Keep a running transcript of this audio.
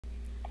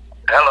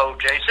Hello,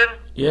 Jason.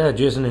 Yeah,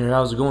 Jason here.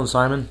 How's it going,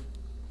 Simon?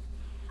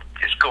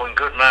 It's going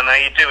good, man. How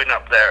you doing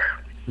up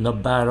there?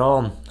 Not bad at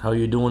all. How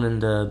you doing in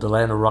the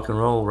land of rock and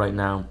roll right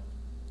now?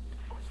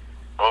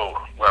 Oh,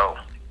 well,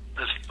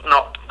 there's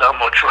not that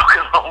much rock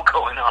and roll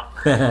going on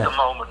at the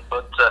moment,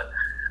 but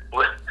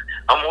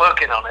I'm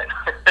working on it.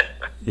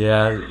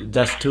 Yeah,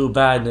 that's too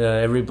bad.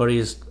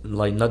 Everybody's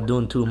like not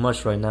doing too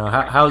much right now.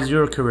 How's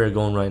your career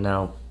going right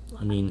now?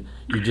 I mean,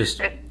 you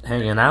just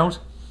hanging out?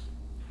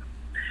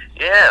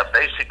 Yeah,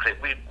 basically,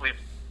 we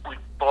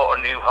bought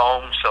a new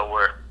home, so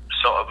we're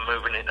sort of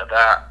moving into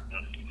that.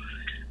 And,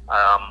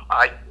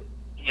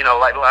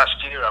 like last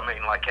year, I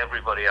mean, like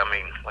everybody, I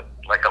mean,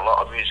 like a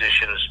lot of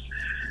musicians,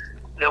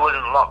 there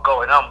wasn't a lot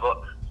going on,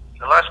 but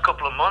the last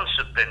couple of months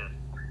have been,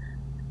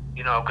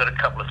 I've got a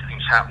couple of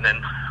things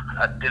happening.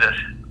 I did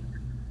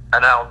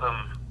an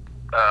album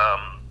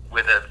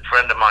with a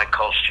friend of mine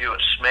called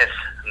Stuart Smith,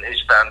 and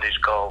his band is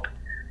called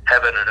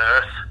Heaven and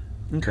Earth.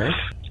 Okay.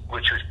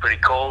 Which was pretty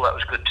cool. That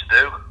was good to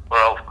do.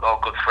 We're all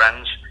good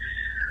friends.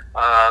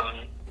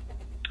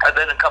 And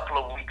then a couple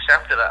of weeks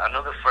after that,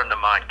 another friend of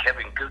mine,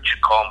 Kevin Gucci,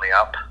 called me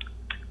up.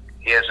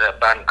 He has a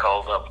band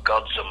called Of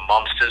Gods and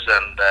Monsters,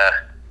 and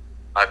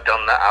I've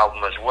done that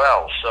album as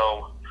well.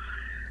 So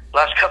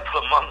last couple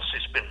of months,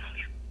 it's been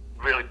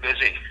really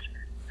busy.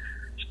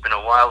 It's been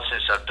a while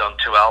since I've done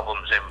 2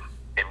 albums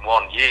in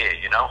 1 year,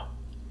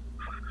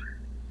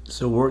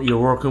 So you're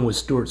working with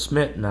Stuart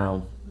Smith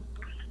now,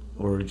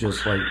 or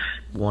just like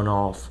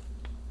one-off?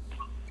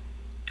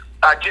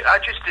 I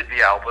just did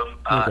the album.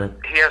 Okay.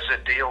 He has a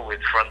deal with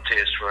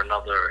Frontiers for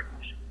another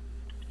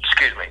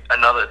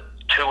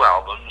 2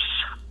 albums.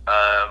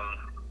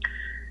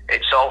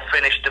 It's all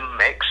finished and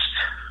mixed.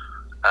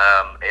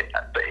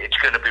 But it's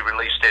going to be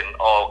released in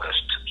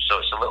August, so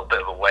it's a little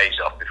bit of a ways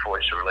off before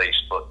it's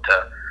released. But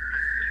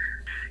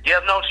yeah,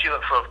 I've known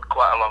Stuart for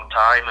quite a long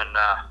time, and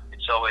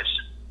it's always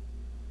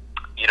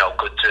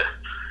good to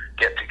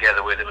get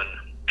together with him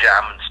and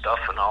jam and stuff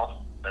and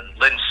all. And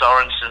Lynn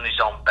Sorensen is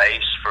on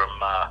bass from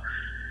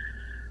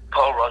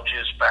Paul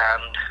Rogers'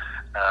 band,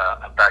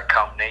 a bad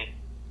company.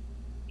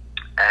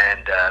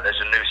 And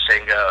there's a new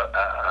singer,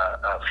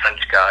 a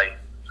French guy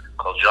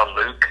called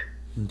Jean-Luc.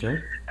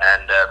 Okay.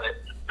 And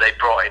they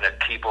brought in a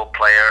keyboard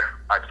player.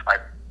 I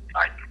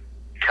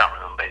can't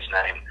remember his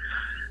name.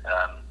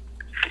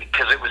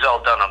 Because it was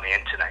all done on the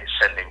internet,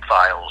 sending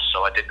files.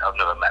 So I've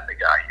never met the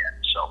guy yet.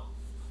 So.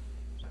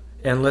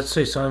 And let's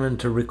say, Simon,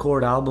 to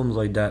record albums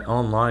like that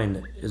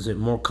online, is it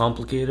more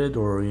complicated,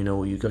 or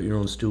you got your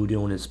own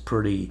studio and it's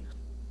pretty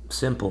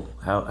simple?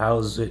 How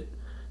is it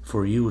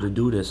for you to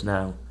do this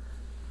now?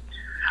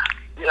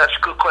 Yeah, that's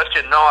a good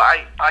question. No,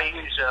 I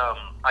use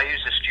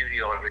a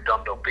studio in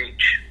Redondo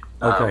Beach.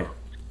 Okay.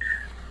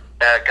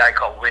 A guy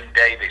called Win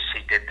Davis.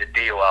 He did the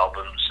Dio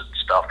albums and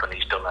stuff, and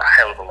he's done a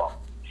hell of a lot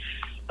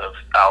of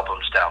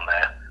albums down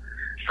there.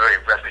 Very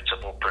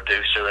reputable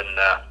producer, and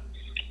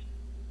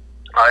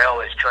I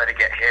always try to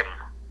get him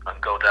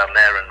and go down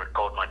there and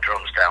record my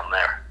drums down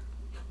there.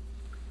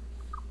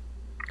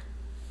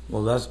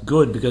 Well, that's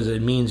good, because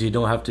it means you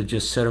don't have to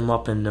just set them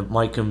up and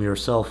mic them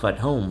yourself at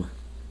home.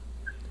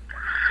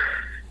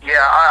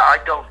 Yeah, I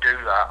don't do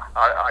that.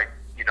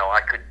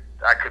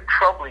 I could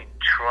probably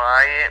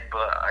try it,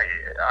 but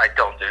I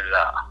don't do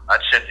that.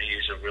 I'd simply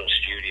use a real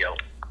studio.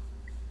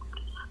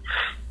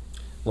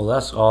 Well,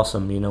 that's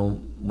awesome.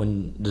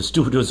 When the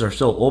studios are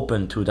so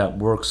open to that,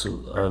 works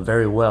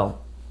very well.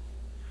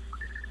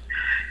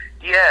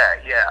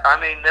 Yeah. I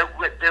mean,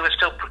 there were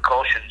still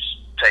precautions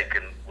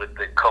taken with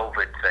the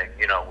COVID thing,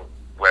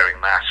 wearing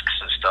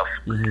masks and stuff.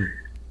 Mm-hmm.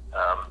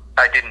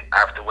 I didn't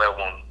have to wear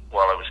one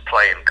while I was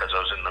playing because I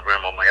was in the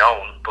room on my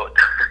own, but,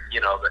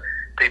 the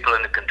people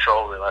in the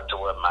control room had to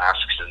wear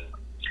masks and,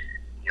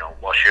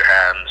 wash your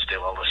hands,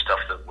 do all the stuff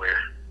that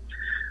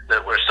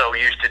we're so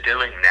used to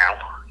doing now,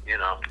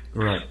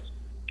 Right.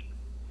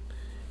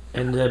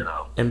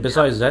 And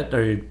besides that,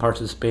 are you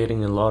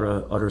participating in a lot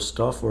of other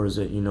stuff, or is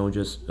it,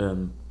 just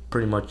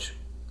pretty much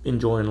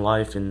enjoying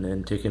life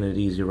and taking it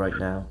easy right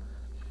now?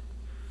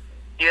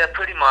 Yeah,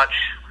 pretty much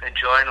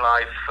enjoying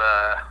life,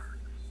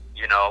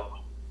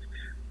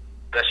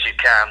 best you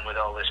can with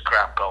all this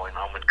crap going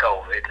on with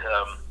COVID.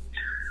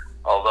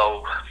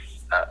 Although,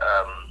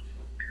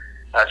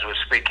 as we're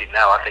speaking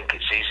now, I think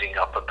it's easing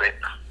up a bit,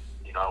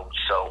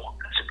 so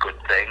it's a good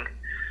thing.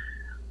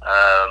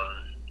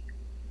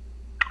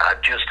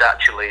 I've just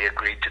actually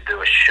agreed to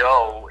do a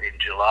show in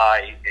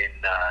July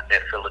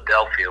near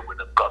Philadelphia with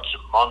Of Gods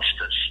and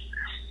Monsters.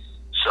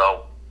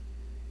 So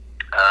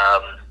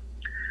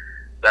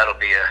that'll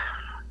be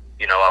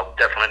I'll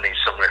definitely need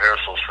some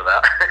rehearsals for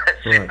that.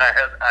 Right.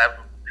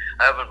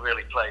 I haven't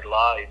really played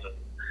live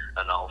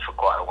and all for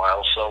quite a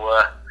while. So,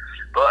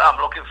 but I'm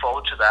looking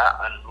forward to that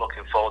and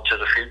looking forward to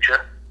the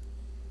future.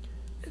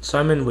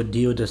 Simon, with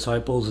Dio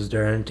Disciples, is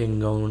there anything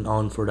going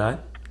on for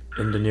that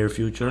in the near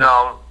future?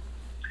 No,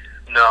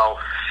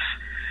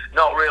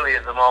 not really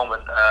at the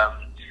moment.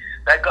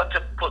 That got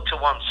to put to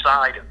one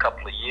side a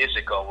couple of years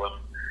ago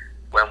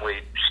when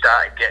we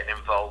started getting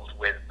involved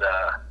with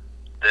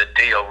the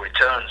Dio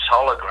Returns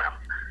hologram.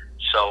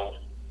 So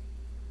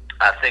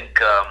I think,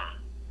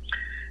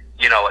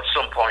 you know, at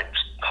some point,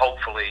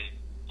 hopefully,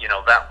 you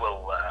know, that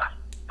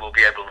we'll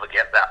be able to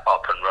get that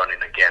up and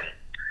running again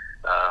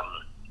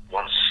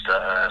once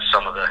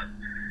some of the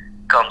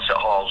concert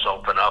halls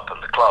open up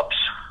and the clubs,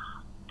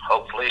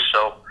 hopefully.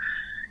 So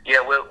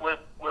yeah, we're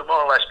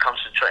more or less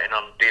concentrating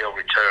on deal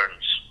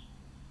returns.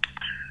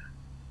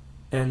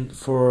 And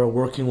for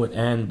working with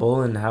Anne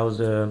Boleyn, how's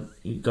you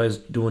guys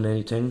doing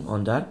anything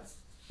on that,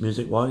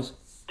 music-wise?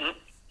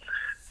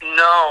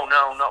 No,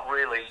 not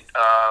really.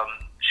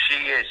 She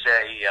is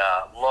a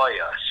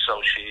lawyer,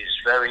 so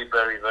she's very,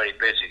 very, very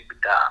busy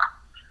with that.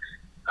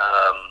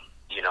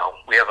 You know,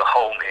 we have a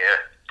home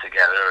here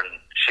together, and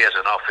she has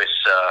an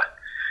office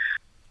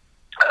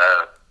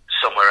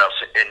somewhere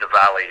else in the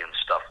valley and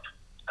stuff.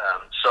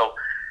 So,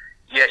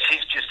 yeah,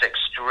 she's just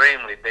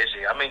extremely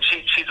busy. I mean,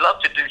 she'd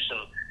love to do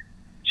some.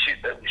 She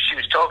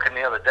was talking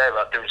the other day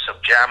about doing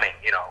some jamming.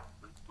 You know,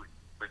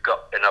 we've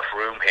got enough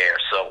room here,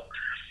 so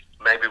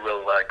maybe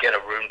we'll get a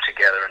room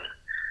together and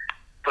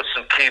put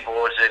some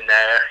keyboards in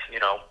there. You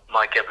know,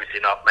 mic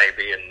everything up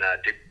maybe, and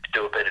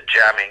do a bit of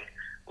jamming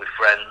with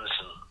friends.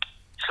 And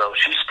so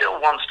she still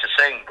wants to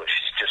sing, but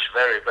she's just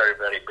very, very,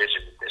 very busy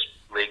with this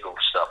legal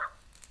stuff.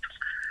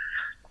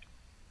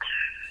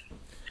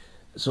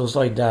 So it's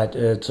like that.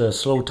 It's a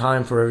slow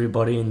time for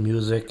everybody in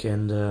music,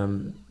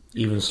 and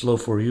even slow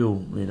for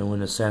you. You know,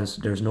 in a sense,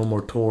 there's no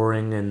more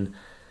touring, and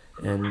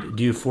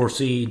do you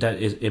foresee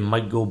that it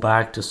might go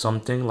back to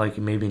something like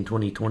maybe in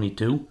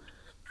 2022?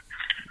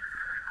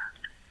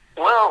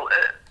 Well,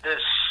 there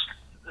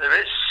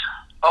is.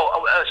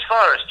 Oh, as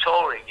far as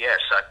touring, yes,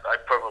 I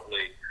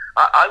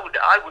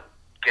would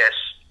guess,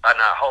 and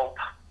I hope,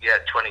 yeah,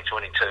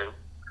 2022.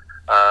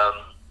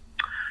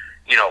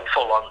 You know,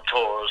 full on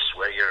tours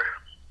where you're,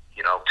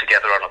 you know,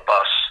 together on a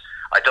bus.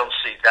 I don't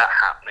see that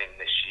happening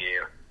this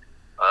year.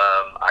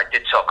 I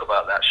did talk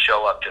about that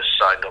show I've just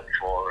signed up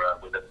for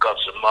with the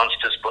Gods and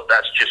Monsters, but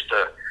that's just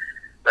a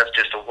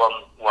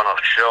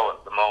one-off show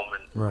at the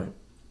moment. Right.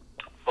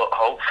 But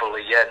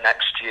hopefully, yeah,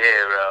 next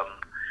year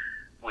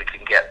we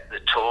can get the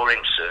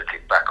touring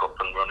circuit back up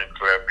and running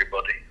for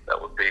everybody. That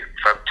would be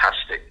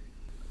fantastic.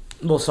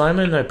 Well,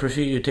 Simon, I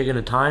appreciate you taking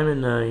the time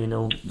and you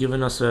know,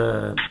 giving us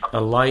a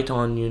light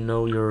on, you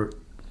know, your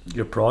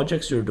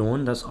projects you're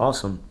doing. That's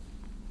awesome.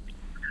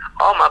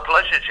 Oh, my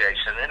pleasure,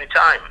 Jason.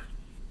 Anytime.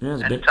 Yeah,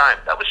 anytime.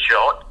 That was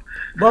short.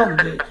 Well,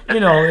 you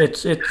know,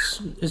 it's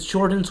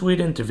short and sweet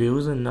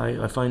interviews, and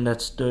I find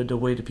that's the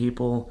way the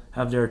people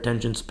have their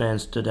attention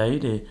spans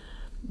today.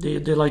 They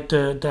like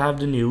to have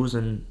the news,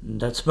 and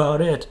that's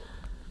about it.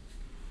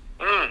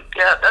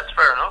 Yeah, that's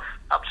fair enough.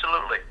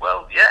 Absolutely.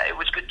 Well, yeah, it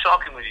was good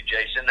talking with you,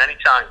 Jason.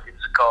 Anytime, give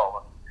us a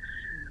call.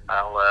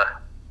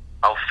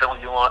 I'll fill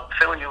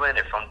you in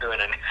if I'm doing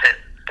anything.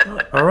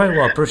 All right,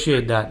 well,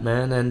 appreciate that,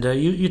 man, and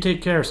you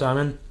take care,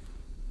 Simon.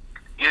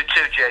 You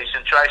too,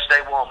 Jason. Try to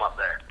stay warm up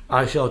there.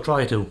 I shall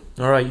try to.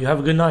 All right, you have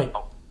a good night.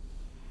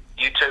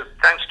 You too.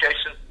 Thanks,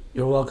 Jason.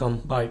 You're welcome.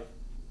 Bye.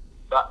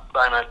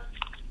 Bye, man.